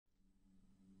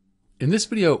In this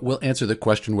video, we'll answer the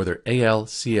question whether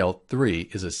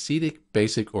AlCl3 is acidic,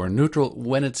 basic, or neutral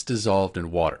when it's dissolved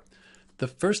in water. The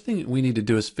first thing we need to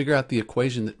do is figure out the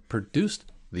equation that produced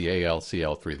the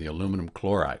AlCl3, the aluminum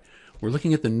chloride. We're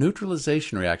looking at the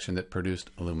neutralization reaction that produced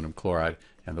aluminum chloride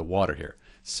and the water here.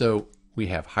 So we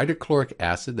have hydrochloric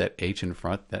acid, that H in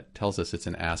front, that tells us it's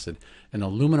an acid, and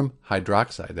aluminum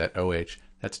hydroxide, that OH,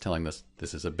 that's telling us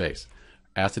this is a base.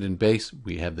 Acid and base,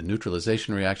 we have the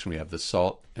neutralization reaction, we have the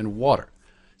salt and water.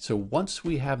 So once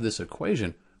we have this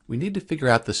equation, we need to figure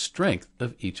out the strength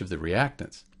of each of the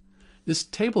reactants. This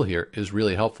table here is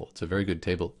really helpful. It's a very good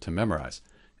table to memorize.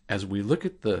 As we look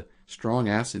at the strong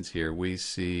acids here, we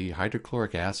see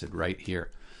hydrochloric acid right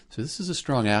here. So this is a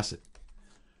strong acid.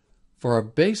 For our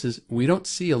bases, we don't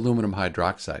see aluminum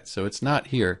hydroxide, so it's not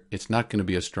here. It's not going to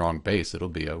be a strong base. It'll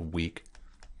be a weak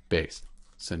base.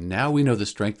 So now we know the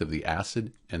strength of the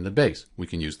acid and the base. We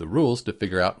can use the rules to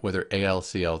figure out whether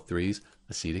AlCl3 is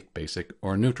acidic, basic,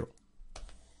 or neutral.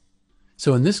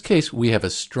 So in this case, we have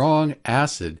a strong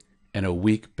acid and a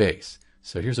weak base.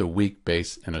 So here's a weak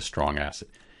base and a strong acid.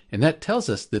 And that tells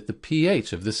us that the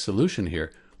pH of this solution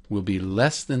here will be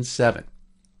less than 7.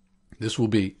 This will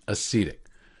be acidic.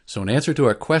 So in answer to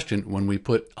our question, when we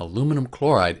put aluminum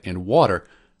chloride in water,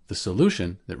 the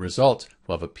solution that results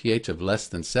will have a pH of less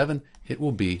than 7. It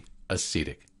will be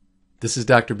acidic. This is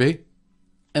Dr. B,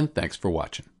 and thanks for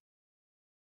watching.